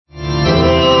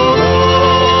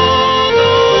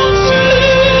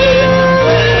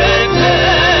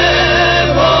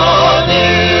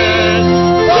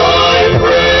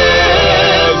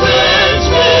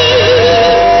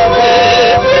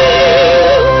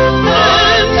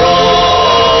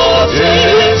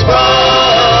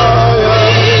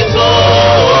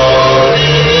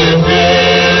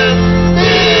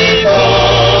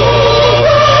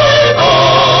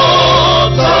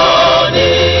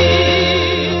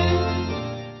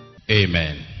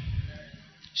Amen.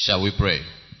 Shall we pray?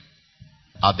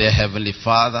 Our dear Heavenly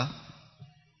Father,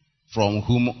 from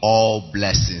whom all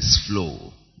blessings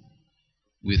flow,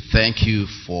 we thank you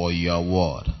for your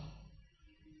word.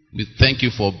 We thank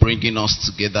you for bringing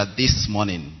us together this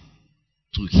morning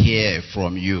to hear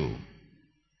from you.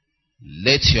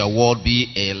 Let your word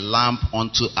be a lamp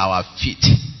unto our feet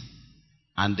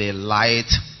and a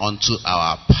light unto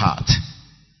our path.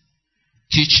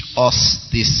 Teach us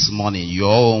this morning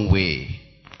your own way.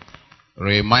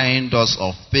 Remind us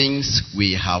of things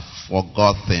we have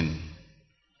forgotten.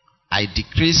 I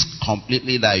decrease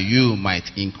completely that you might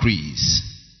increase.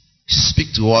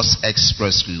 Speak to us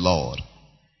expressly, Lord.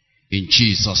 In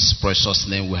Jesus' precious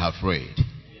name we have prayed.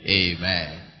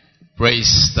 Amen.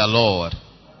 Praise the Lord.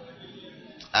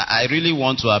 I really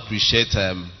want to appreciate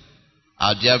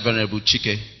our dear Venerable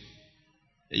Chike,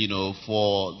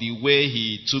 for the way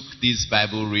he took this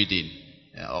Bible reading.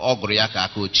 And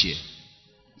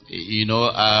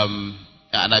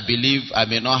I believe I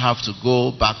may not have to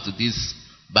go back to this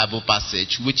Bible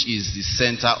passage, which is the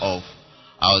center of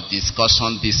our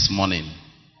discussion this morning.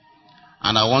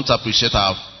 And I want to appreciate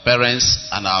our parents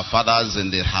and our fathers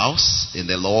in the house, in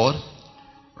the Lord.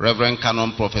 Reverend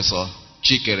Canon Professor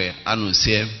Chikere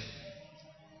Anusie.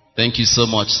 Thank you so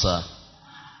much, sir.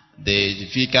 The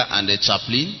vicar and the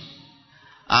chaplain,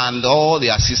 and all the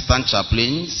assistant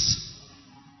chaplains.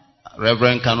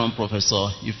 Reverend Canon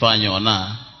Professor Iheanyi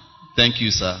Nwogu. Thank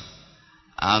you, sir.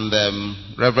 And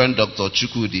Reverend Dr.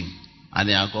 Chukwudi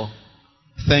Aniago.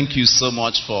 Thank you so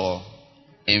much for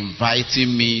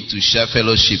inviting me to share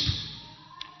fellowship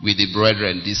with the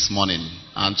brethren this morning.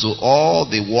 And to all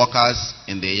the workers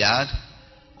in the yard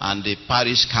and the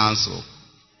parish council,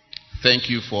 thank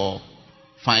you for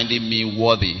finding me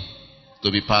worthy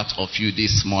to be part of you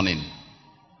this morning.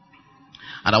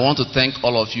 And I want to thank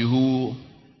all of you who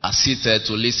are seated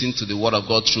to listen to the word of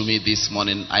God through me this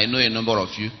morning. I know a number of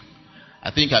you.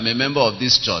 I think I'm a member of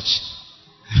this church.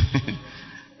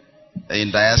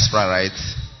 In diaspora, right?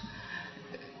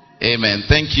 Amen.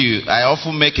 Thank you. I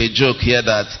often make a joke here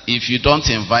that if you don't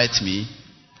invite me,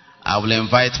 I will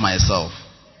invite myself.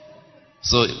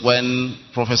 So when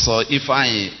Professor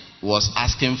Iheanyi was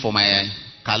asking for my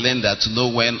calendar to know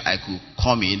when I could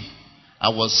come in, I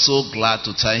was so glad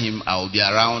to tell him I will be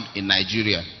around in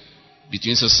Nigeria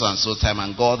between so and so time,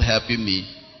 and God helping me,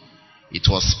 it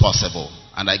was possible.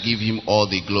 And I give him all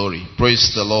the glory.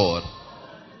 Praise the Lord.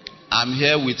 I'm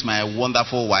here with my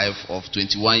wonderful wife of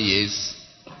 21 years,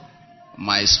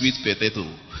 my sweet potato.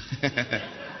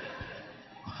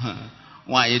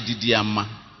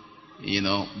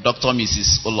 Dr.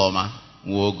 Mrs. Iheanyi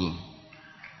Nwogu.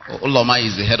 Iheanyi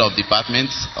is the head of department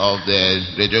of the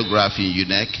radiography in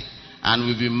UNEC, and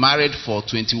we've been married for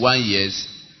 21 years,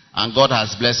 and God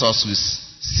has blessed us with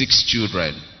 6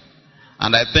 children.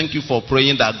 And I thank you for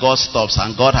praying that God stops,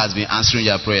 and God has been answering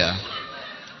your prayer.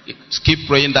 Keep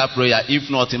praying that prayer.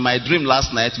 If not, in my dream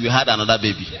last night, we had another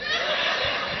baby.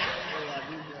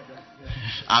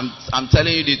 I'm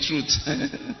telling you the truth.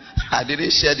 I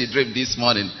didn't share the dream this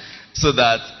morning so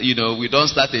that, we don't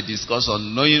start a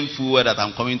discussion knowing full well that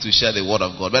I'm coming to share the word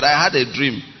of God. But I had a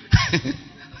dream.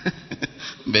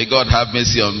 May God have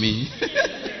mercy on me.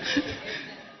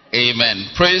 Amen.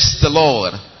 Praise the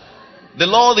Lord. The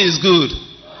Lord is good.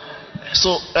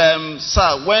 So,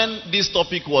 sir, when this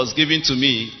topic was given to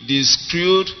me, the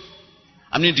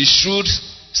Shrewd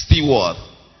Steward,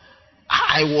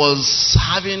 I was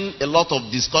having a lot of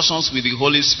discussions with the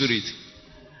Holy Spirit.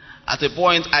 At a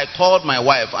point, I called my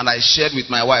wife and I shared with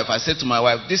my wife. I said to my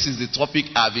wife, this is the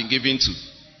topic I've been given to.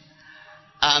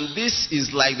 And this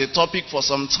is like the topic for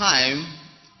some time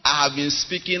I have been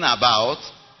speaking about,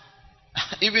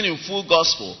 even in Full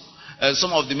Gospel.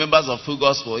 Some of the members of Full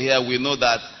Gospel here will know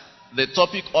that the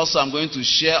topic also I'm going to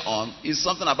share on is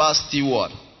something about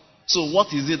steward. So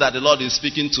what is it that the Lord is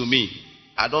speaking to me?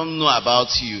 I don't know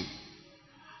about you.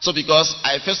 So because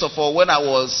first of all, when I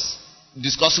was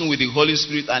discussing with the Holy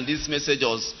Spirit and this message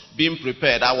was being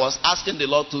prepared, I was asking the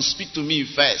Lord to speak to me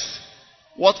first.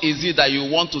 What is it that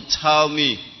you want to tell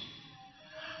me?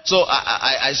 So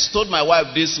I told my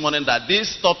wife this morning that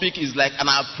this topic is like an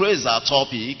appraisal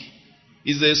topic.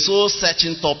 It's a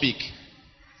soul-searching topic.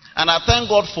 And I thank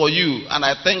God for you, and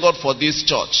I thank God for this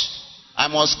church. I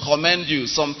must commend you.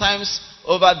 Sometimes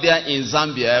over there in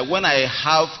Zambia, when I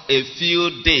have a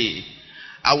field day,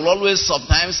 I will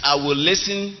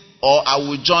listen or I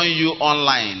will join you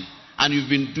online. And you've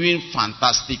been doing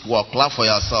fantastic work. Clap for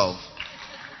yourself.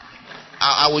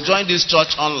 I will join this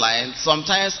church online.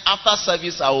 Sometimes after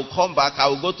service, I will come back. I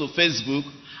will go to Facebook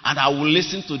and I will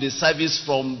listen to the service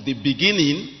from the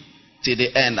beginning to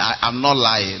the end. I'm not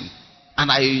lying. And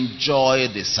I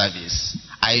enjoy the service.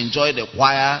 I enjoy the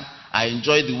choir. I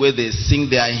enjoy the way they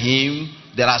sing their hymn.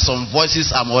 There are some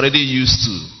voices I'm already used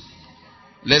to.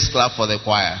 Let's clap for the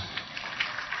choir.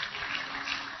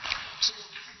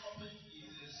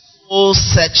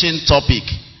 Soul-searching topic.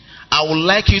 I would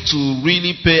like you to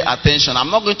really pay attention.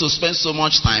 I'm not going to spend so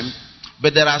much time,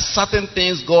 but there are certain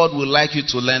things God would like you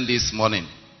to learn this morning.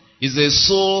 It's a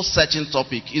soul-searching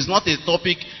topic. It's not a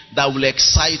topic that will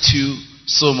excite you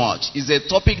so much. It's a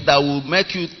topic that will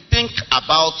make you think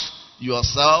about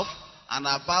yourself and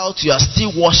about your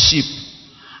still worship.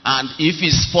 And if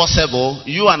it's possible,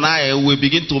 you and I will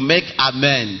begin to make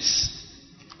amends.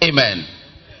 Amen.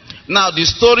 Now, the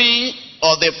story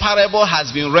or the parable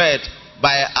has been read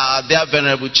by our dear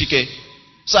Venerable Chike.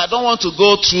 So I don't want to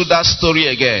go through that story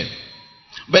again.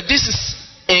 But this is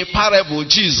a parable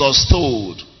Jesus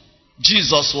told.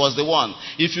 Jesus was the one.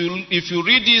 If you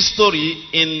read this story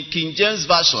in King James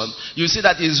Version, you see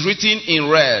that it's written in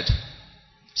red.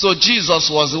 So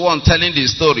Jesus was the one telling the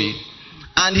story.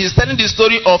 And he's telling the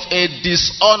story of a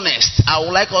dishonest, I would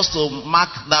like us to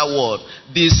mark that word,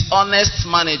 dishonest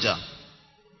manager.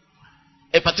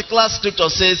 A particular scripture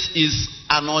says is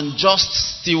an unjust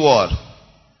steward.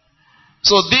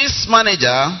 So this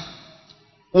manager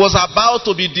was about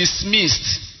to be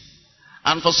dismissed.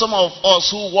 And for some of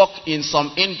us who work in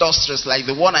some industries like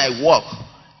the one I work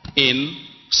in,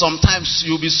 sometimes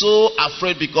you'll be so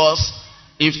afraid because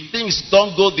if things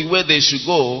don't go the way they should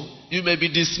go, you may be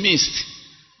dismissed.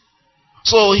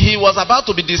 So he was about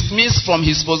to be dismissed from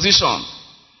his position.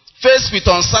 Faced with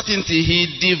uncertainty, he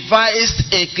devised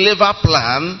a clever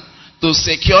plan to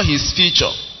secure his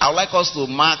future. I would like us to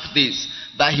mark this,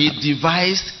 that he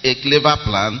devised a clever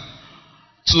plan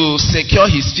to secure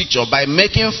his future by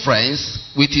making friends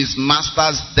with his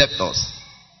master's debtors.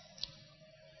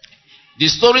 The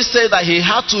story said that he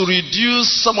had to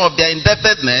reduce some of their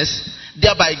indebtedness,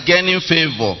 thereby gaining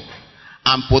favor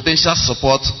and potential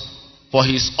support for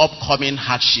his upcoming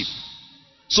hardship.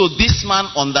 So this man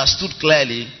understood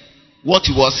clearly what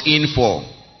he was in for.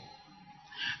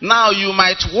 Now you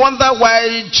might wonder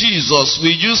why Jesus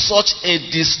will use such a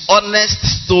dishonest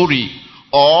story,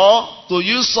 or to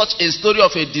use such a story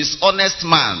of a dishonest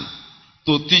man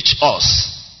to teach us.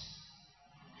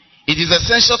 It is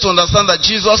essential to understand that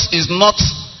Jesus is not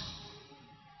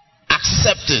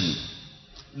accepting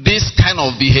this kind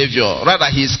of behavior.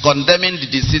 Rather, he is condemning the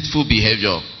deceitful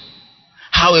behavior.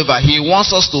 However, he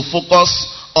wants us to focus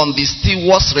on the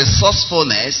steward's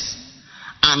resourcefulness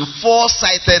and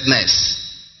foresightedness.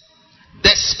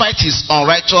 Despite his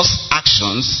unrighteous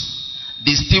actions,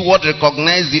 the steward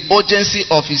recognized the urgency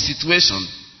of his situation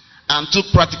and took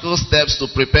practical steps to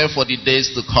prepare for the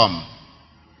days to come.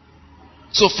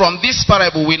 So from this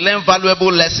parable, we learn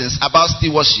valuable lessons about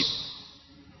stewardship.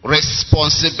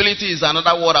 Responsibility is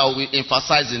another word I will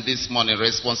emphasize in this morning,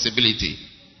 responsibility.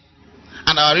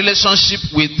 And our relationship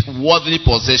with worldly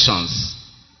possessions.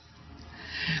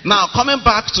 Now, coming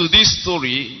back to this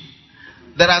story,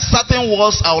 there are certain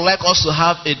words I would like us to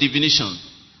have a definition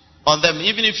on them.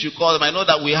 Even if you call them, I know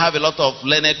that we have a lot of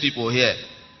learned people here,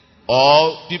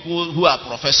 or people who are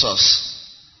professors.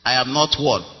 I am not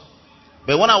one.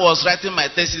 But when I was writing my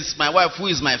thesis, my wife, who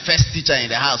is my first teacher in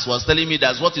the house, was telling me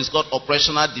that's what is called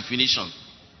operational definition.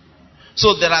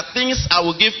 So there are things I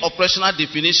will give operational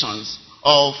definitions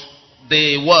of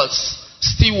the words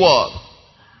steward.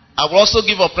 I will also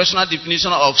give operational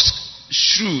definition of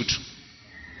shrewd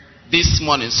this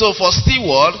morning. So for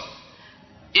steward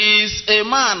is a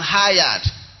man hired.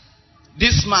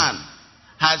 This man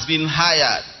has been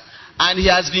hired and he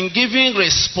has been given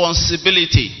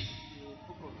responsibility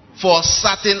for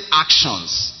certain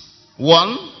actions.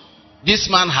 One, this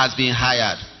man has been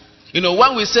hired. You know,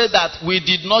 when we say that we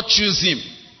did not choose him,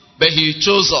 but he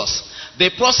chose us. The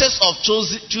process of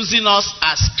choosing us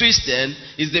as Christian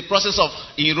is the process of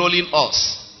enrolling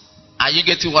us. Are you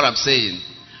getting what I'm saying?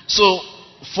 So,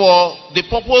 for the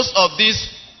purpose of this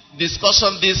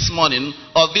discussion this morning,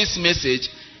 of this message,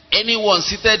 anyone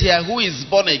seated here who is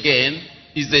born again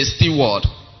is a steward.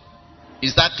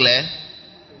 Is that clear?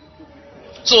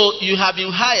 So, you have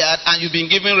been hired and you've been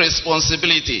given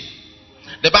responsibility.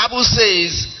 The Bible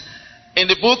says in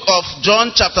the book of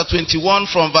John chapter 21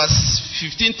 from verse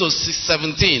 15 to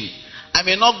 17. I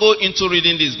may not go into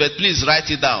reading this, but please write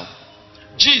it down.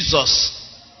 Jesus,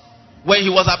 when he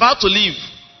was about to leave,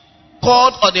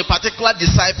 called on a particular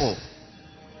disciple.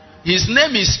 His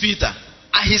name is Peter.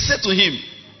 And he said to him,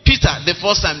 Peter, the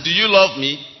first time, do you love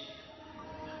me?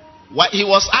 He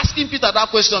was asking Peter that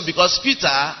question because Peter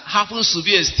happens to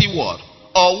be a steward,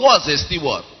 or was a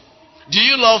steward. Do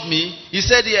you love me? He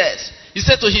said yes. He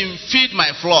said to him, feed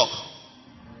my flock.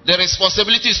 The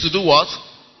responsibility is to do what?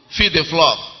 Feed the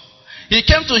flock. He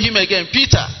came to him again,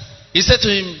 Peter. He said to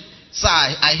him, sir,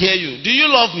 I hear you. Do you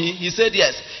love me? He said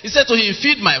yes. He said to him,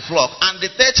 feed my flock. And the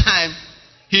third time,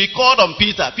 he called on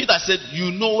Peter. Peter said,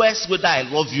 you know whether I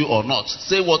love you or not.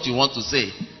 Say what you want to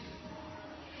say.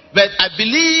 But I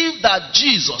believe that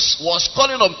Jesus was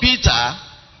calling on Peter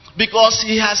because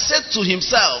he has said to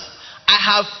himself, I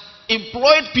have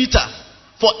employed Peter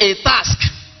for a task.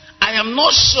 I am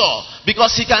not sure,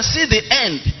 because he can see the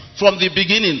end from the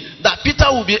beginning, that Peter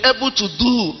will be able to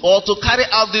do or to carry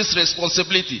out this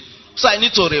responsibility. So I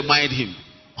need to remind him.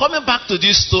 Coming back to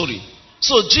this story.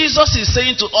 So Jesus is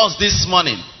saying to us this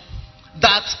morning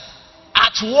that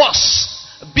at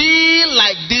worst, be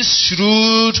like this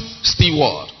shrewd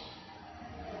steward.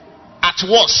 At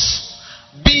worst,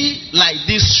 be like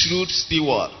this shrewd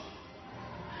steward.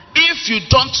 If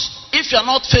you're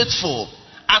not faithful,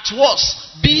 at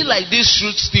worst, be like this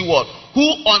shrewd steward who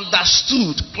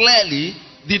understood clearly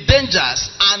the dangers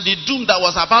and the doom that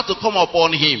was about to come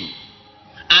upon him.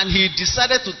 And he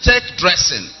decided to take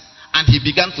dressing and he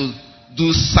began to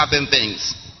do certain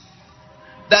things.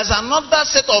 There's another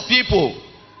set of people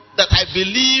that I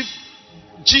believe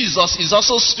Jesus is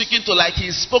also speaking to, like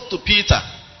he spoke to Peter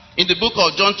in the book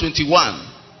of John 21.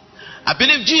 I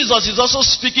believe Jesus is also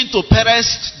speaking to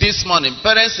parents this morning,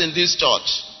 parents in this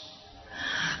church.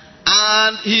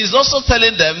 And he is also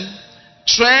telling them,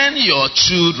 train your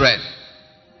children.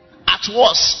 At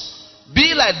worst,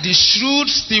 be like the shrewd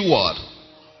steward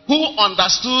who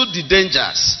understood the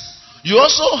dangers. You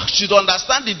also should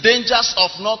understand the dangers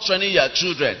of not training your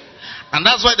children. And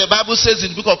that's why the Bible says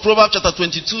in the book of Proverbs chapter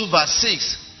 22 verse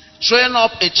 6, train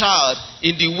up a child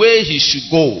in the way he should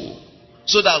go,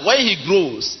 so that when he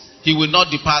grows, he will not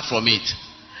depart from it.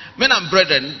 Men and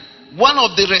brethren, one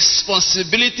of the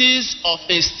responsibilities of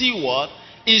a steward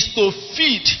is to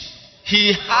feed. He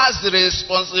has the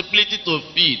responsibility to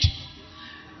feed.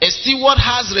 A steward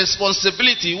has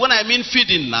responsibility. When I mean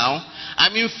feeding now, I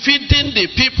mean feeding the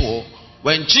people.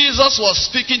 When Jesus was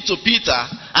speaking to Peter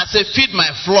and said, feed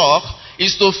my flock,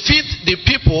 is to feed the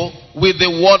people with the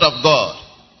word of God.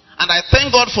 And I thank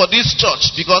God for this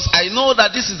church, because I know that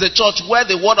this is a church where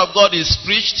the word of God is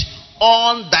preached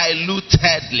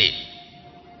undilutedly.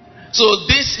 So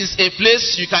this is a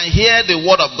place you can hear the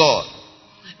word of God.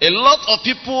 A lot of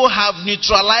people have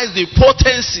neutralized the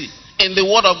potency in the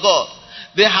word of God.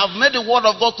 They have made the word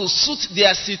of God to suit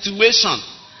their situation,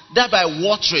 thereby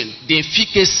watering the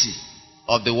efficacy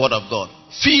of the word of God.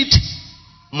 Feed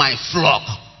my flock.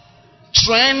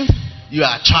 Train your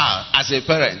child as a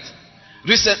parent.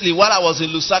 Recently, while I was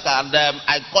in Lusaka, and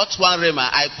I got one rhema,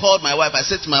 I called my wife. I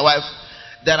said to my wife,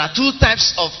 there are two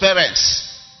types of parents.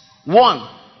 One,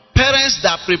 parents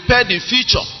that prepare the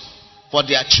future for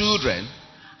their children,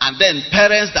 and then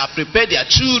parents that prepare their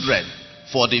children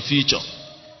for the future.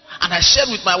 And I shared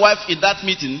with my wife in that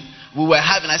meeting we were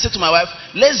having, I said to my wife,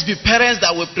 let's be parents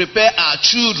that will prepare our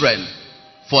children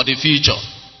for the future.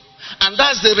 And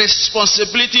that's the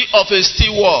responsibility of a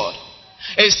steward.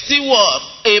 A steward,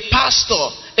 a pastor,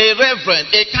 a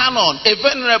reverend, a canon, a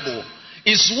venerable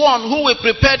is one who will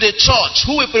prepare the church,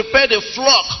 who will prepare the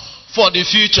flock for the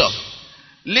future.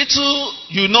 Little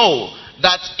you know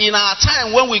that in our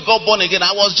time when we got born again,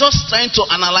 I was just trying to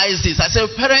analyze this. I said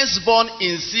parents born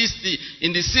in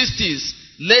the 60s,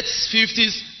 late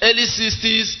 50s, early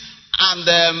 60s, and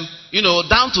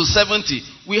down to 70,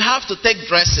 we have to take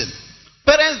dressing.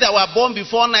 Parents that were born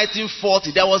before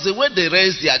 1940, there was a way they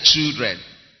raised their children.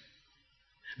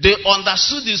 They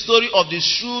understood the story of the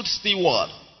shrewd steward.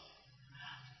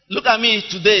 Look at me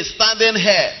today, standing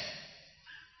here.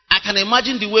 I can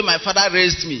imagine the way my father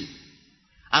raised me.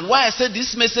 And why I said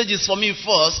this message is for me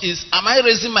first is, am I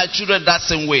raising my children that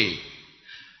same way?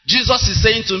 Jesus is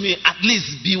saying to me, at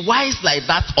least be wise like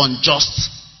that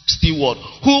unjust steward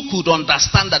who could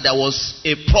understand that there was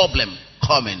a problem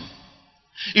coming.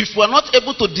 If we're not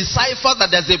able to decipher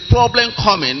that there's a problem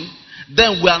coming,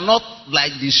 then we are not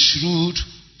like the shrewd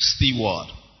steward.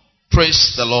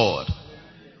 Praise the Lord.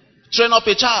 Train up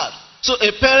a child. So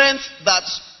a parent that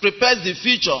prepares the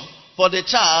future for the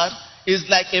child is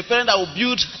like a parent that will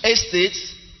build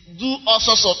estates, do all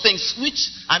sorts of things, which,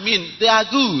 they are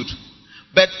good.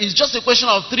 But it's just a question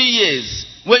of 3 years.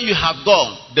 When you have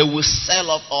gone, they will sell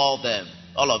off all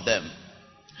of them.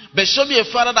 But show me a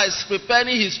father that is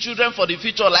preparing his children for the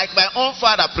future like my own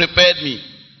father prepared me.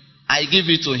 I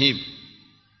give it to him.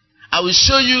 I will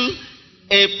show you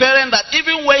a parent that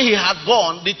even when he had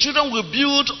gone, the children will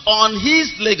build on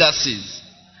his legacies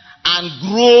and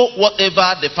grow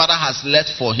whatever the father has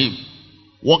left for him.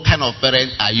 What kind of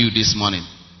parent are you this morning?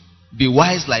 Be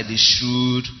wise like the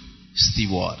shrewd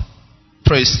steward.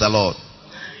 Praise the Lord.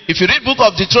 If you read book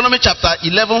of Deuteronomy chapter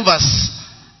 11 verse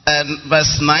 9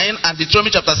 and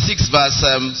Deuteronomy chapter 6 verse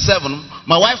 7,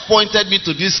 my wife pointed me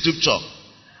to this scripture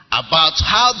about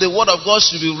how the word of God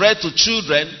should be read to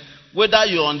children, whether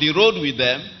you're on the road with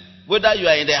them, whether you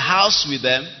are in the house with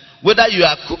them, whether you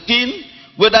are cooking,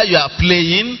 whether you are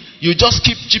playing, you just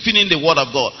keep chipping in the word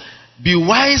of God. Be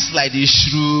wise like the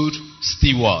shrewd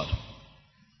steward,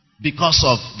 because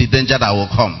of the danger that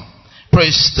will come.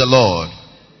 Praise the Lord.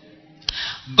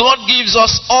 God gives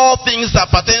us all things that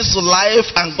pertains to life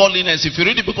and godliness. If you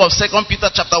read the book of 2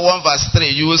 Peter chapter 1 verse 3,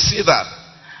 you will see that.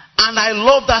 And I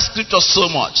love that scripture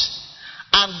so much.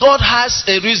 And God has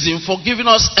a reason for giving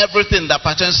us everything that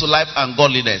pertains to life and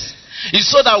godliness.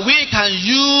 It's so that we can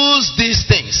use these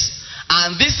things.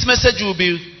 And this message will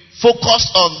be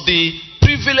focused on the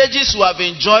privileges we have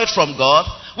enjoyed from God,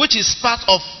 which is part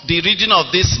of the reading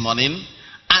of this morning,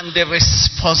 and the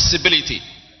responsibility.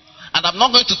 And I'm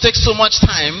not going to take so much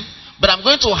time, but I'm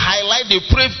going to highlight the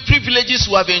privileges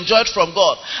we have enjoyed from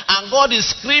God. And God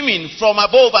is screaming from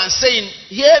above and saying,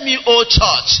 hear me, O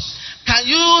church. Can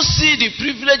you see the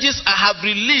privileges I have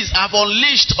released, I have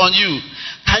unleashed on you?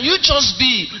 Can you just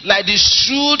be like the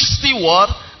shrewd steward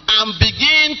and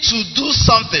begin to do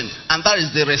something? And that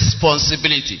is the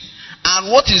responsibility.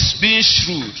 And what is being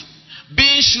shrewd?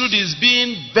 Being shrewd is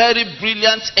being very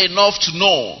brilliant enough to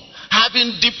know,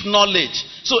 having deep knowledge.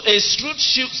 So a shrewd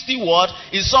steward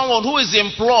is someone who is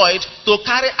employed to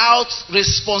carry out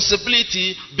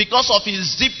responsibility because of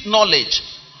his deep knowledge,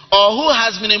 or who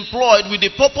has been employed with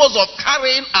the purpose of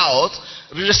carrying out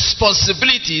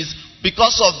responsibilities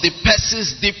because of the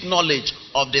person's deep knowledge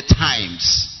of the times.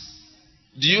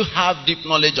 Do you have deep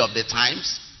knowledge of the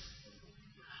times?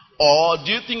 Or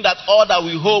do you think that all that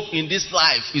we hope in this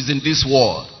life is in this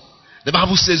world? The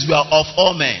Bible says we are of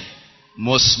all men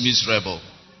most miserable.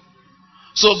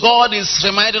 So God is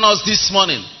reminding us this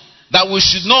morning that we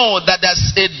should know that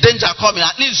there's a danger coming.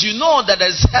 At least you know that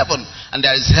there is heaven and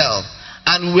there is hell.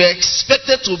 And we're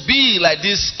expected to be like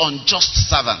this unjust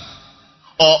servant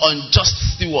or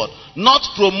unjust steward. Not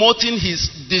promoting his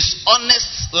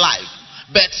dishonest life,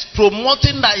 but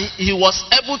promoting that he was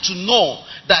able to know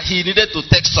that he needed to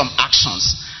take some actions.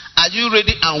 Are you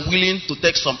ready and willing to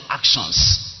take some actions?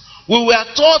 We were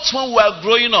taught when we were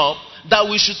growing up that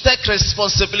we should take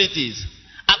responsibilities.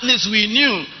 At least we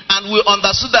knew and we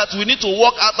understood that we need to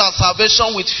work out our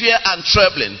salvation with fear and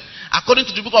trembling. According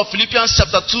to the book of Philippians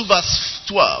chapter 2 verse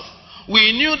 12.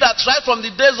 We knew that right from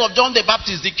the days of John the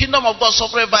Baptist, the kingdom of God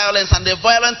suffered violence and the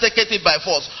violent take it by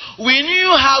force. We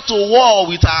knew how to war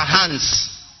with our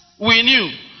hands. We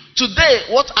knew. Today,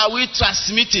 what are we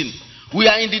transmitting? We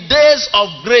are in the days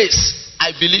of grace.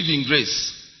 I believe in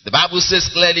grace. The Bible says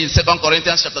clearly in 2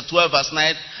 Corinthians chapter 12 verse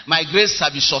 9, my grace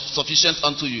shall be sufficient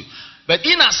unto you. But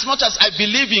in as much as I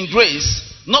believe in grace,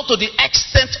 not to the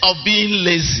extent of being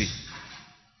lazy.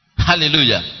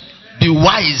 Hallelujah. Be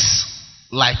wise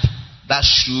like that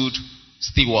shrewd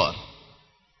steward.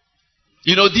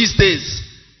 You know, these days,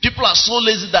 people are so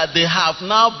lazy that they have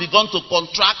now begun to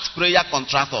contract prayer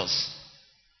contractors.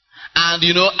 And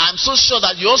you know, I'm so sure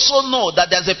that you also know that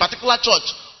there's a particular church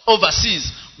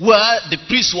overseas where the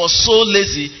priest was so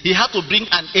lazy, he had to bring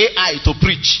an AI to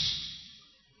preach.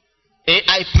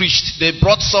 AI preached. They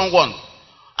brought someone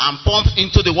and pumped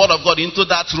into the word of God into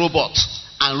that robot,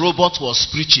 and robot was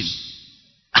preaching.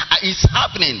 It's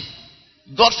happening.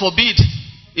 God forbid.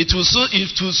 It will soon,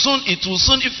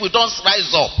 if we don't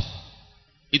rise up,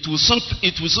 it will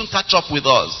soon catch up with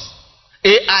us.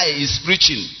 AI is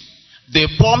preaching. They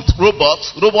pumped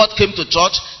robot came to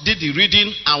church, did the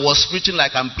reading, and was preaching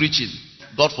like I'm preaching.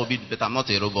 God forbid, but I'm not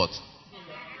a robot.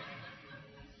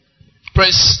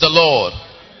 Praise the Lord.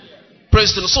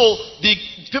 Praise the Lord. So the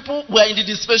people were in the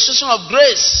dispensation of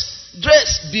grace.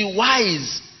 Grace, be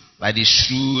wise by the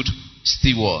shrewd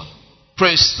steward.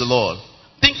 Praise the Lord.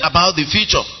 Think about the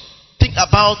future. Think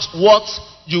about what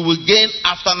you will gain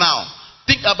after now.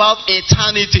 Think about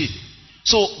eternity.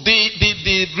 So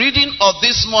the reading of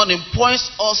this morning points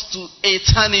us to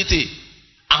eternity.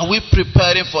 Are we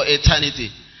preparing for eternity?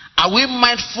 Are we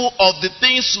mindful of the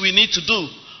things we need to do?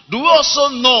 Do we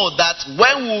also know that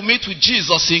when we meet with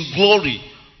Jesus in glory,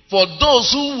 for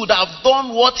those who would have done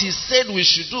what he said we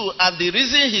should do, and the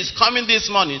reason he's coming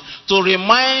this morning to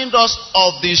remind us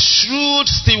of the shrewd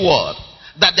steward,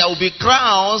 that there will be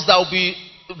crowns that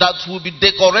will be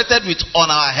decorated with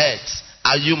on our heads.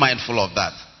 Are you mindful of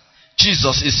that?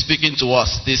 Jesus is speaking to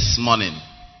us this morning.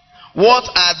 What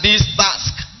are these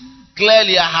tasks?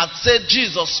 Clearly, I had said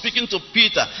Jesus speaking to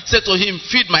Peter, said to him,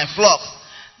 feed my flock.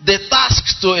 The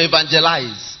task to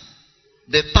evangelize.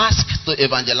 The task to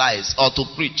evangelize or to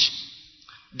preach.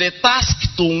 the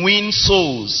task to win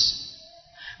souls,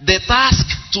 the task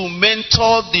to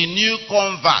mentor the new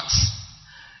converts.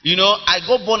 You know, I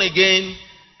got born again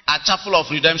at Chapel of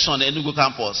Redemption, Enugu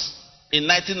campus, in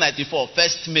 1994,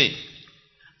 1st May.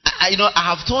 I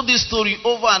have told this story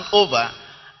over and over,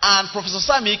 and Professor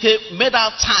Samike made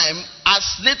out time, as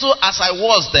little as I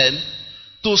was then,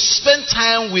 to spend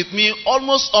time with me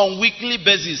almost on weekly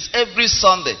basis, every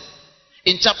Sunday,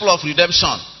 in Chapel of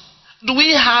Redemption. Do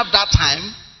we have that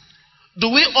time? Do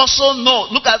we also know,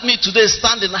 look at me today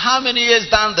standing, how many years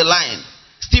down the line,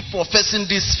 still professing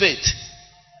this faith?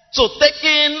 So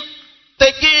taking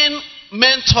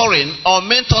mentoring or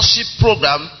mentorship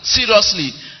program seriously,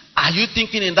 are you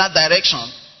thinking in that direction?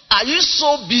 Are you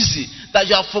so busy that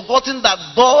you have forgotten that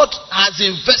God has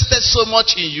invested so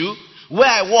much in you? Where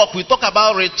I work, we talk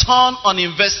about return on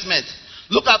investment.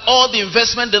 Look at all the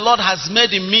investment the Lord has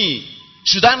made in me.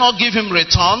 Should I not give him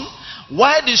return?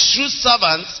 Why the shrewd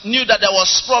servants knew that there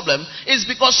was problem is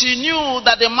because he knew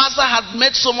that the master had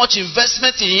made so much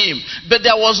investment in him, but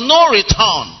there was no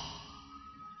return.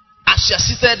 As you're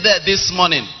seated there this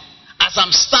morning, as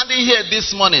I'm standing here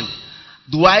this morning,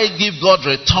 do I give God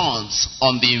returns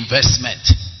on the investment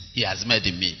he has made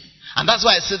in me? And that's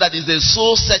why I say that it's a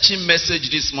soul-searching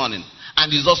message this morning. And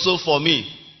it's also for me.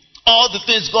 All the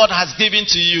things God has given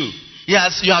to you. You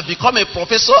have become a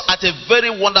professor at a very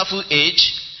wonderful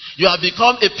age. You have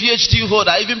become a PhD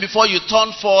holder even before you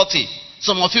turn 40.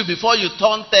 Some of you before you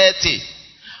turn 30.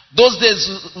 Those days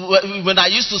when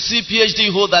I used to see PhD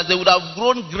holders, they would have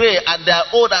grown gray and they are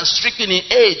old and stricken in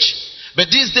age. But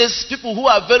these days, people who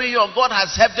are very young, God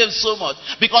has helped them so much.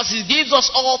 Because he gives us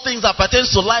all things that pertain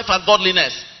to life and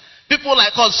godliness. People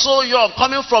like us, so young,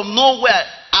 coming from nowhere.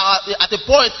 At a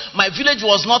point, my village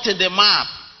was not in the map.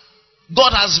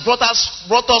 God has brought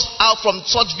us out from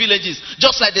such villages.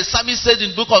 Just like the psalmist said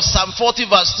in the book of Psalm 40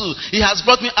 verse 2. He has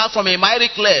brought me out from a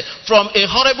miry clay, from a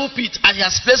horrible pit, and he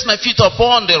has placed my feet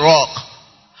upon the rock.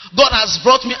 God has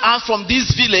brought me out from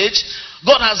this village.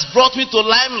 God has brought me to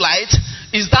limelight.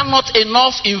 Is that not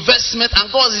enough investment? And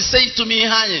God is saying to me,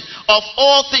 Iheanyi, of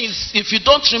all things, if you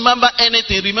don't remember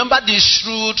anything, remember the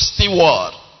shrewd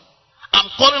steward. I'm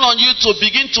calling on you to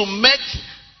begin to make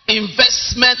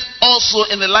investment also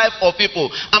in the life of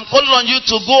people. I'm calling on you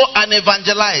to go and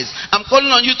evangelize. I'm calling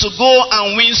on you to go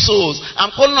and win souls.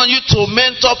 I'm calling on you to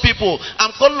mentor people.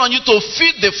 I'm calling on you to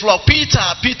feed the flock. Peter,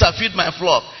 feed my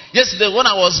flock. Yesterday when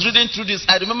I was reading through this,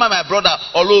 I remember my brother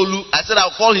Ololu. I said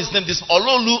I'll call his name this.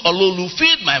 Ololu,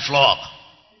 feed my flock.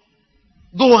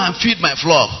 Go and feed my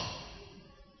flock.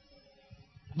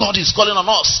 God is calling on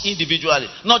us individually.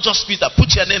 Not just Peter.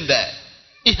 Put your name there.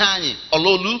 Iheanyi,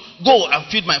 Ololu, go and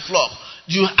feed my flock.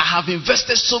 I have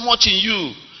invested so much in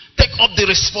you. Take up the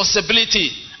responsibility.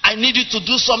 I need you to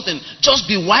do something. Just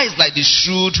be wise like the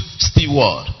shrewd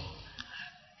steward.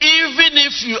 Even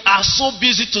if you are so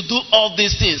busy to do all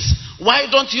these things, why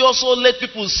don't you also let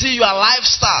people see your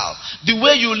lifestyle? The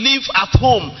way you live at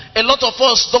home. A lot of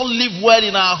us don't live well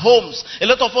in our homes. A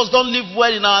lot of us don't live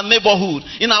well in our neighborhood.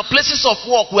 In our places of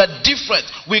work, we're different.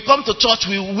 We come to church,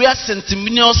 we wear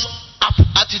sentimentous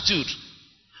attitude.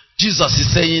 Jesus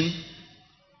is saying,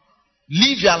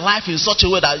 live your life in such a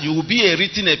way that you will be a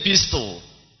written epistle.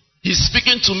 He's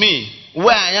speaking to me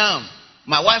where I am.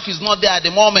 My wife is not there at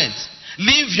the moment.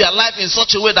 Live your life in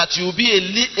such a way that you will be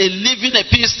a living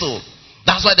epistle.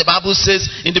 That's why the Bible says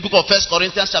in the book of 1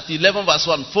 Corinthians chapter 11 verse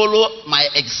 1, follow my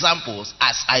examples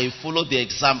as I follow the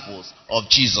examples of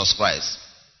Jesus Christ.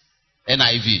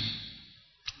 NIV.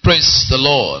 Praise the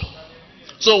Lord.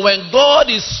 So when God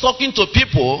is talking to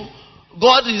people,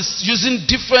 God is using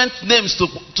different names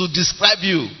to describe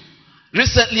you.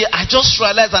 Recently, I just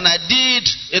realized and I did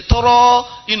a thorough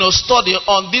study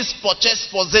on this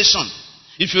purchased possession.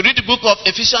 If you read the book of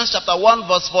Ephesians chapter 1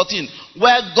 verse 14,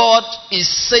 where God is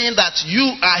saying that you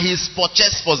are his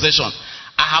purchased possession.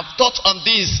 I have taught on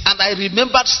this and I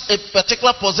remembered a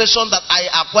particular possession that I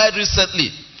acquired recently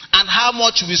and how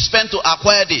much we spent to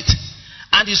acquire it.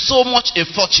 And it's so much a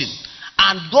fortune.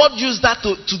 And God used that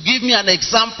to give me an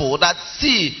example that,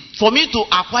 see, for me to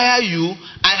acquire you,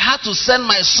 I had to send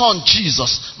my son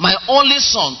Jesus, my only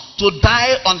son, to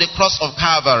die on the cross of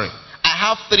Calvary. I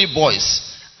have 3 boys.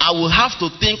 I will have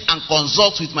to think and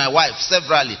consult with my wife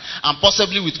severally and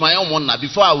possibly with my own one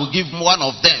before I will give one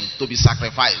of them to be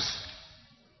sacrificed.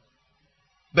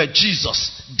 But Jesus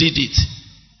did it.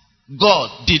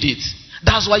 God did it.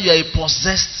 That's why you are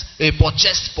a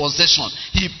purchased possession.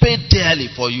 He paid dearly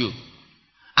for you.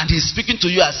 And he's speaking to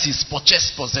you as his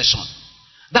purchased possession.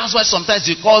 That's why sometimes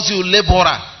he calls you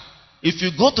laborer. If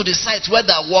you go to the site where they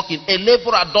are working, a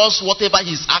laborer does whatever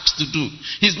he's asked to do.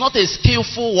 He's not a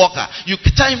skillful worker. You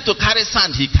tell him to carry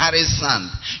sand, he carries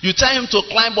sand. You tell him to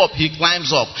climb up, he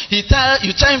climbs up. You tell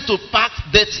him to pack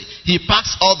dirt, he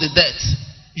packs all the dirt.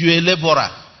 You're a laborer.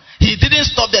 He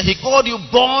didn't stop there. He called you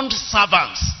bond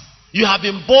servants. You have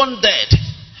been born dead.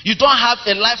 You don't have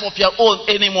a life of your own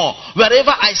anymore.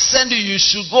 Wherever I send you, you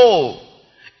should go.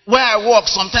 Where I work,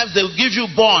 sometimes they will give you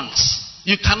bonds.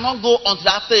 You cannot go until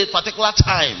after a particular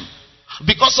time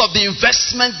because of the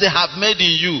investments they have made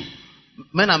in you.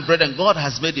 Men and brethren, God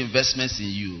has made investments in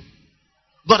you.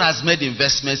 God has made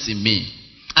investments in me.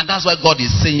 And that's why God is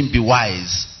saying, be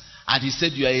wise. And he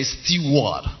said, you are a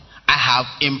steward. I have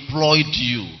employed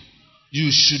you. You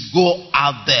should go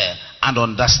out there and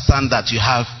understand that you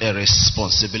have a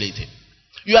responsibility.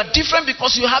 You are different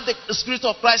because you have the Spirit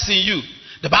of Christ in you.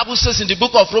 The Bible says in the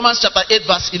book of Romans chapter 8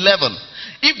 verse 11,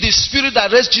 if the Spirit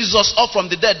that raised Jesus up from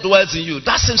the dead dwells in you,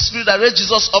 that same Spirit that raised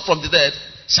Jesus up from the dead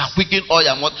shall quicken all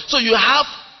your mortal. So you have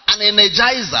an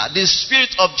energizer, the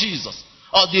Spirit of Jesus,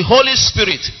 or the Holy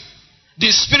Spirit, the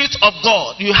Spirit of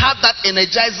God. You have that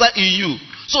energizer in you.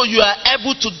 So you are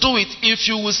able to do it if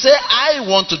you will say, I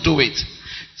want to do it.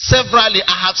 Severally,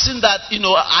 I have seen that, and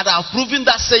I have proven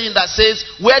that saying that says,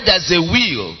 where there's a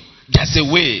will, there's a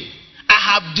way.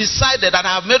 I have decided and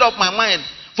I have made up my mind,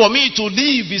 for me to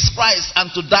live is Christ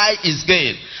and to die is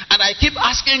gain. And I keep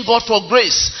asking God for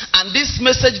grace. And this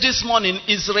message this morning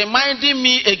is reminding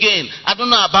me again. I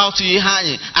don't know about you,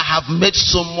 Iheanyi. I have made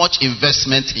so much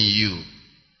investment in you.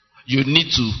 You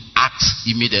need to act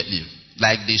immediately.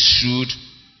 Like the shrewd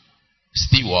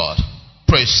steward.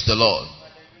 Praise the Lord.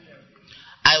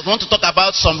 I want to talk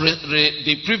about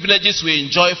the privileges we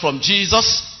enjoy from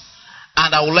Jesus.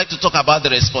 And I would like to talk about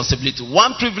the responsibility.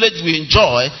 One privilege we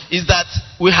enjoy is that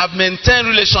we have maintained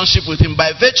relationship with him.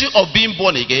 By virtue of being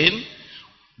born again,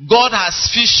 God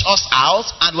has fished us out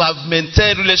and we have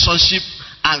maintained relationship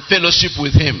and fellowship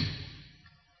with him.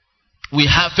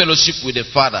 We have fellowship with the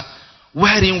Father,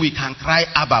 wherein we can cry,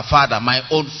 Abba, Father, my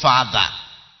own Father.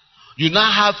 You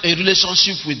now have a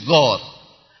relationship with God.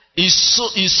 It's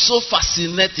so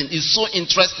fascinating, it's so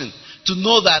interesting to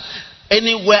know that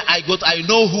anywhere I go, I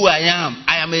know who I am.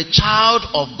 I am a child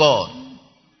of God.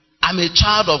 I'm a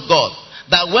child of God.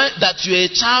 That you're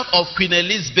a child of Queen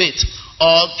Elizabeth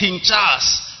or King Charles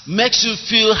makes you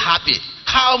feel happy.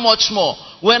 How much more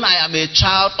when I am a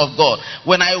child of God?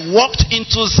 When I walked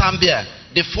into Zambia,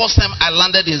 the first time I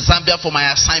landed in Zambia for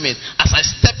my assignment, as I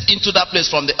stepped into that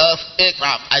place from the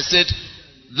aircraft, I said,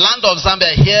 land of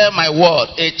Zambia, hear my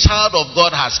word. A child of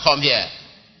God has come here.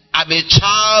 I'm a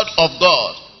child of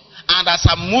God. And as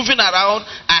I'm moving around,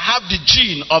 I have the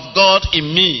gene of God in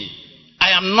me.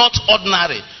 I am not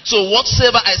ordinary. So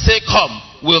whatsoever I say come,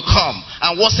 will come.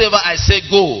 And whatsoever I say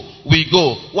go, will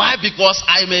go. Why? Because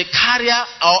I'm a carrier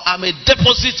or I'm a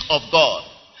deposit of God.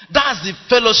 That's the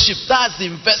fellowship. That's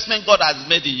the investment God has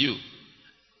made in you.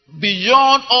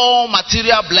 Beyond all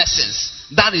material blessings.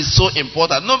 That is so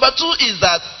important. Number two is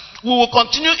that we will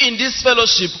continue in this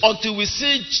fellowship until we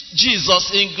see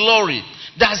Jesus in glory.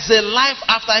 There's a life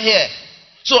after here.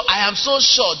 So I am so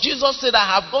sure. Jesus said,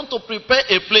 I have gone to prepare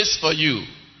a place for you.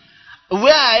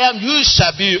 Where I am, you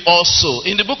shall be also.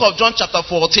 In the book of John chapter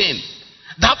 14.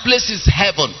 That place is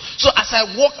heaven. So as I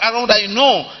walk around, I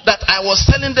know that I was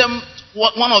telling them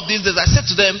one of these days, I said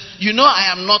to them, you know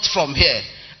I am not from here.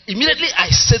 Immediately I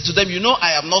said to them, you know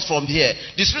I am not from here.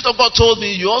 The Spirit of God told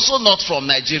me, you're also not from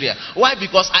Nigeria. Why?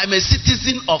 Because I'm a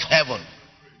citizen of heaven.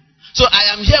 So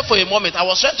I am here for a moment. I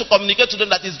was trying to communicate to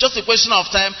them that it's just a question of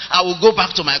time. I will go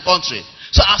back to my country.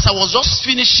 So as I was just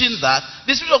finishing that,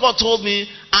 the Spirit of God told me,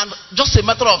 and just a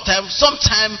matter of time,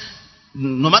 sometime,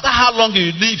 no matter how long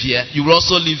you live here, you will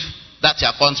also leave that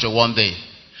your country one day.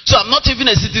 So I'm not even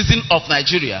a citizen of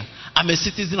Nigeria. I'm a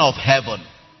citizen of heaven.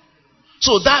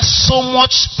 So that's so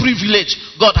much privilege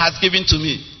God has given to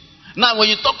me. Now when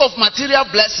you talk of material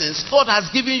blessings, God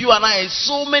has given you and I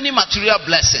so many material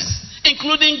blessings,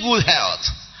 including good health.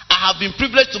 I have been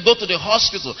privileged to go to the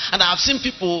hospital and I have seen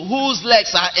people whose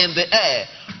legs are in the air.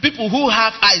 People who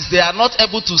have eyes they are not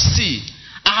able to see.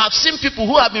 I have seen people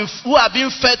who have been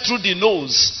fed through the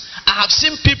nose. I have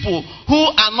seen people who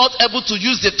are not able to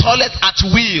use the toilet at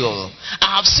will.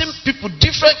 I have seen people,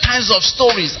 different kinds of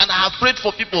stories, and I have prayed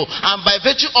for people. And by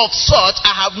virtue of such,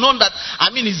 I have known that,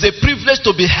 it's a privilege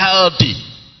to be healthy.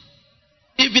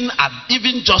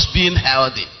 Even just being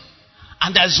healthy.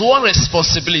 And there's one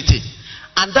responsibility.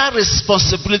 And that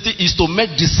responsibility is to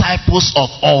make disciples of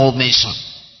all nations.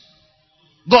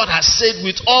 God has said,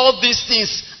 with all these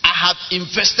things, I have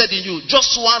invested in you.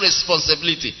 Just one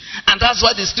responsibility. And that's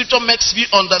why the scripture makes me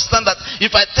understand that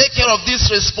if I take care of this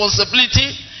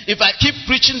responsibility, if I keep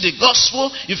preaching the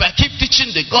gospel, if I keep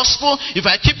teaching the gospel, if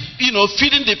I keep,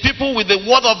 feeding the people with the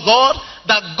word of God,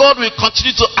 that God will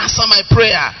continue to answer my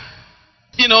prayer.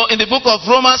 In the book of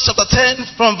Romans chapter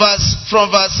 10 from verse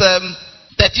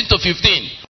 13 to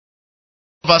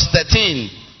 15. Verse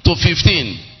 13 to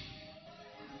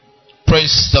 15.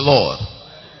 Praise the Lord.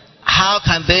 How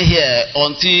can they hear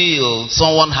until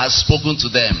someone has spoken to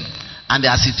them? And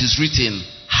as it is written,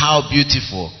 how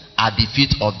beautiful are the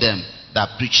feet of them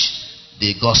that preach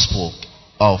the gospel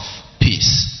of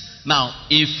peace. Now,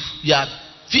 if your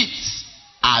feet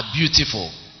are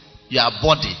beautiful, your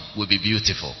body will be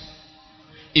beautiful.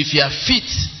 If your feet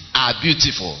are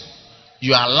beautiful,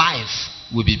 your life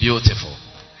will be beautiful.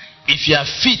 If your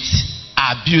feet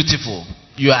are beautiful,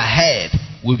 your head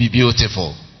will be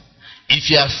beautiful. If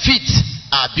your feet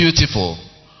are beautiful,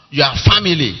 your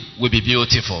family will be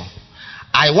beautiful.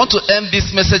 I want to end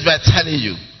this message by telling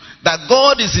you that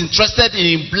God is interested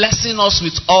in blessing us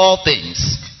with all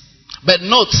things. But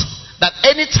note that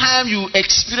anytime you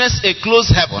experience a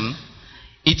closed heaven,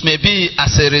 it may be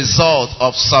as a result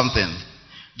of something.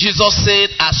 Jesus said,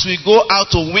 as we go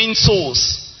out to win souls,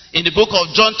 in the book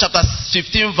of John chapter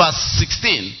 15 verse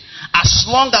 16, as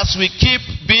long as we keep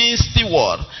being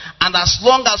steward, and as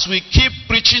long as we keep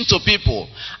preaching to people,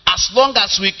 as long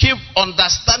as we keep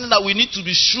understanding that we need to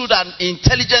be shrewd and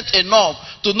intelligent enough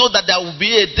to know that there will be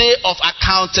a day of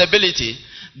accountability,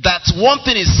 that one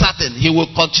thing is certain, he will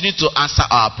continue to answer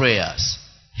our prayers.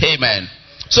 Amen.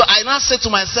 So I now say to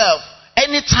myself,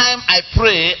 anytime I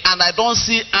pray and I don't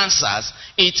see answers,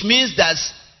 it means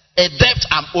there's a debt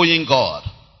I'm owing God.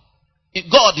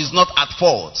 God is not at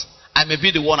fault. I may be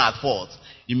the one at fault.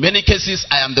 In many cases,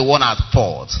 I am the one at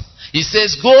fault. He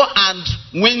says, go and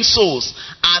win souls,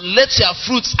 and let your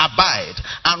fruits abide.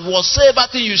 And whatsoever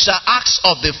thing you shall ask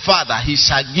of the Father, he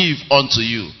shall give unto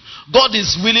you. God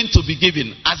is willing to be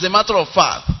given. As a matter of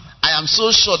fact, I am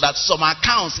so sure that some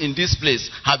accounts in this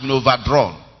place have been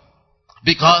overdrawn.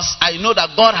 Because I know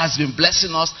that God has been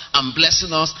blessing us and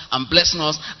blessing us and blessing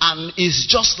us, and is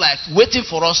just like waiting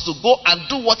for us to go and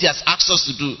do what he has asked us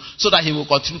to do, so that he will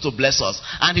continue to bless us.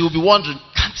 And he will be wondering,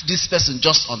 can't this person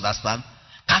just understand?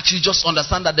 Can't you just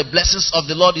understand that the blessings of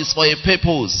the Lord is for a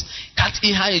purpose? Can't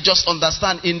Iheanyi just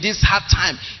understand in this hard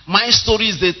time? My story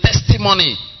is the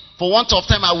testimony. For want of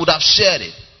time, I would have shared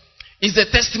it. It's a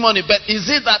testimony, but is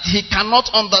it that he cannot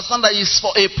understand that it's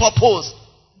for a purpose?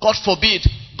 God forbid.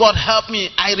 God help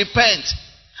me, I repent.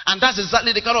 And that's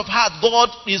exactly the kind of heart God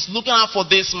is looking at for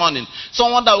this morning.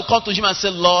 Someone that will come to him and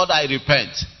say, Lord, I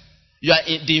repent.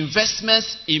 The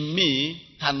investments in me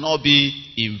cannot be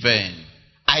in vain.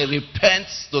 I repent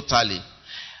totally.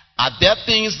 Are there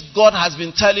things God has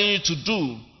been telling you to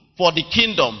do for the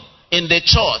kingdom in the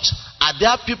church? Are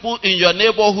there people in your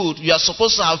neighborhood you are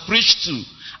supposed to have preached to?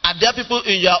 Are there people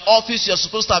in your office you are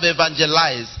supposed to have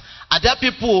evangelized? Are there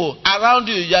people around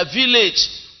you, your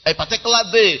village? A particular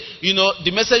day,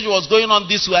 the message was going on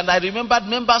this way, and I remembered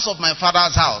members of my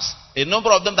father's house, a number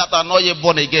of them that are not yet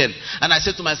born again. And I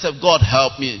said to myself, God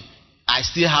help me. I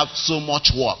still have so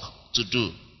much work to do.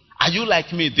 Are you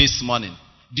like me this morning?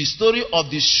 The story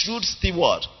of the Shrewd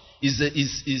Steward is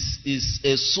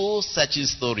a soul-searching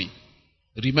story.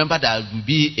 Remember, there will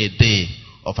be a day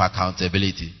of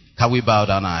accountability. Can we bow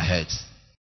down our heads?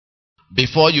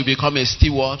 Before you become a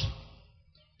steward,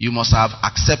 you must have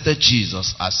accepted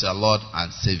Jesus as your Lord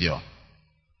and Savior.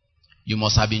 You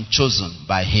must have been chosen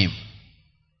by him.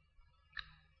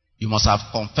 You must have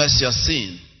confessed your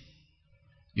sin.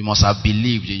 You must have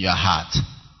believed in your heart.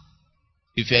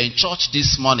 If you're in church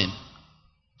this morning,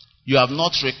 you have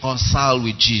not reconciled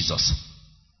with Jesus.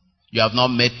 You have not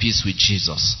made peace with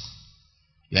Jesus.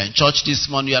 You're in church this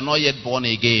morning, you are not yet born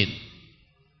again.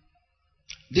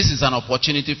 This is an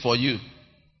opportunity for you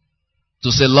to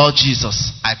say, Lord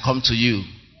Jesus, I come to you.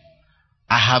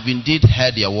 I have indeed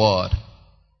heard your word,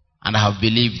 and I have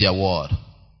believed your word.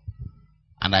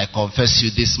 And I confess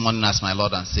you this morning as my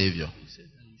Lord and Savior.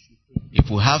 If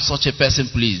we have such a person,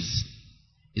 please,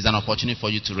 it's an opportunity for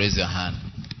you to raise your hand.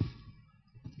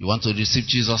 You want to receive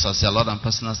Jesus as your Lord and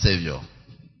personal Savior.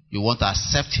 You want to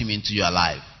accept him into your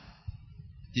life.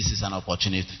 This is an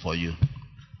opportunity for you.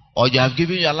 Or you have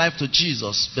given your life to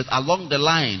Jesus, but along the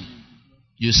line,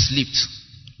 you slipped.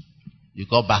 You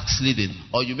got backslidden.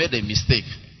 Or you made a mistake.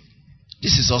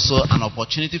 This is also an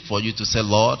opportunity for you to say,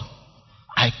 Lord,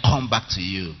 I come back to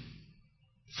you.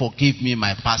 Forgive me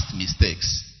my past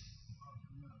mistakes.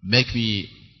 Make me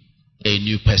a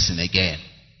new person again.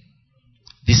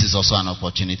 This is also an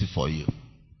opportunity for you.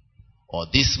 Or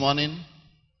this morning,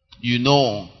 You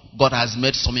know God has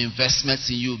made some investments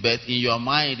in you, but in your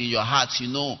mind, in your heart, you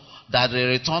know that the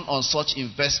return on such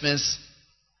investments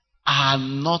are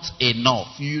not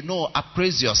enough. You know,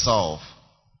 appraise yourself.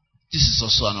 This is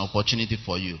also an opportunity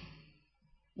for you.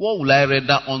 What will I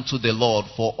render unto the Lord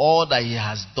for all that he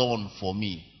has done for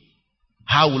me?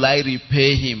 How will I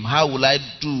repay him? How will I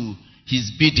do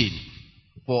his bidding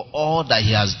for all that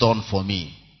he has done for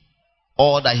me?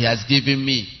 All that he has given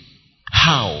me,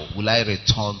 how will I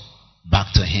return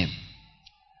back to him?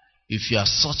 If you are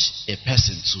such a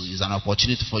person too, it's an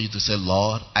opportunity for you to say,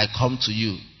 Lord, I come to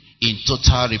you in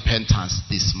total repentance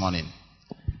this morning.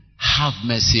 Have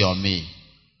mercy on me.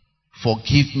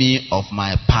 Forgive me of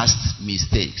my past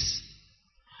mistakes.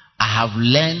 I have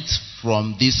learned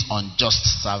from this unjust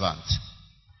servant,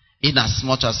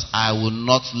 inasmuch as I will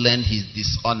not learn his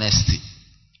dishonesty,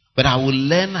 but I will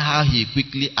learn how he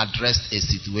quickly addressed a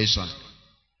situation.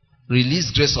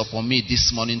 Release grace upon me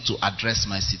this morning to address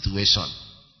my situation.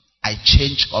 I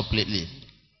change completely.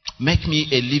 Make me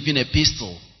a living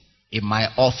epistle in my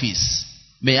office.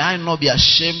 May I not be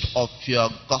ashamed of your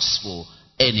gospel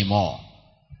anymore.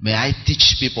 May I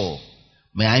teach people.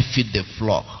 May I feed the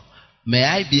flock. May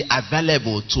I be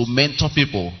available to mentor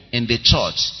people in the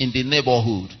church, in the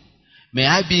neighborhood. May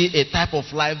I be a type of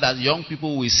life that young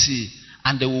people will see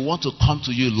and they will want to come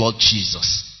to you, Lord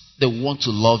Jesus. They want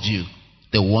to love you.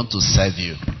 They want to serve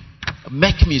you.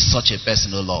 Make me such a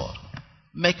person, O Lord.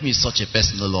 Make me such a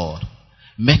person, O Lord.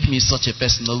 Make me such a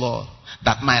person, O Lord,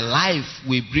 that my life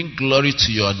will bring glory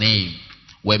to your name.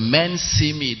 When men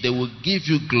see me, they will give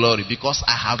you glory because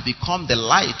I have become the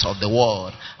light of the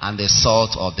world and the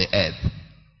salt of the earth.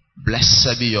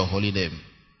 Blessed be your holy name.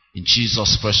 In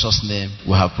Jesus' precious name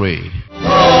we have prayed.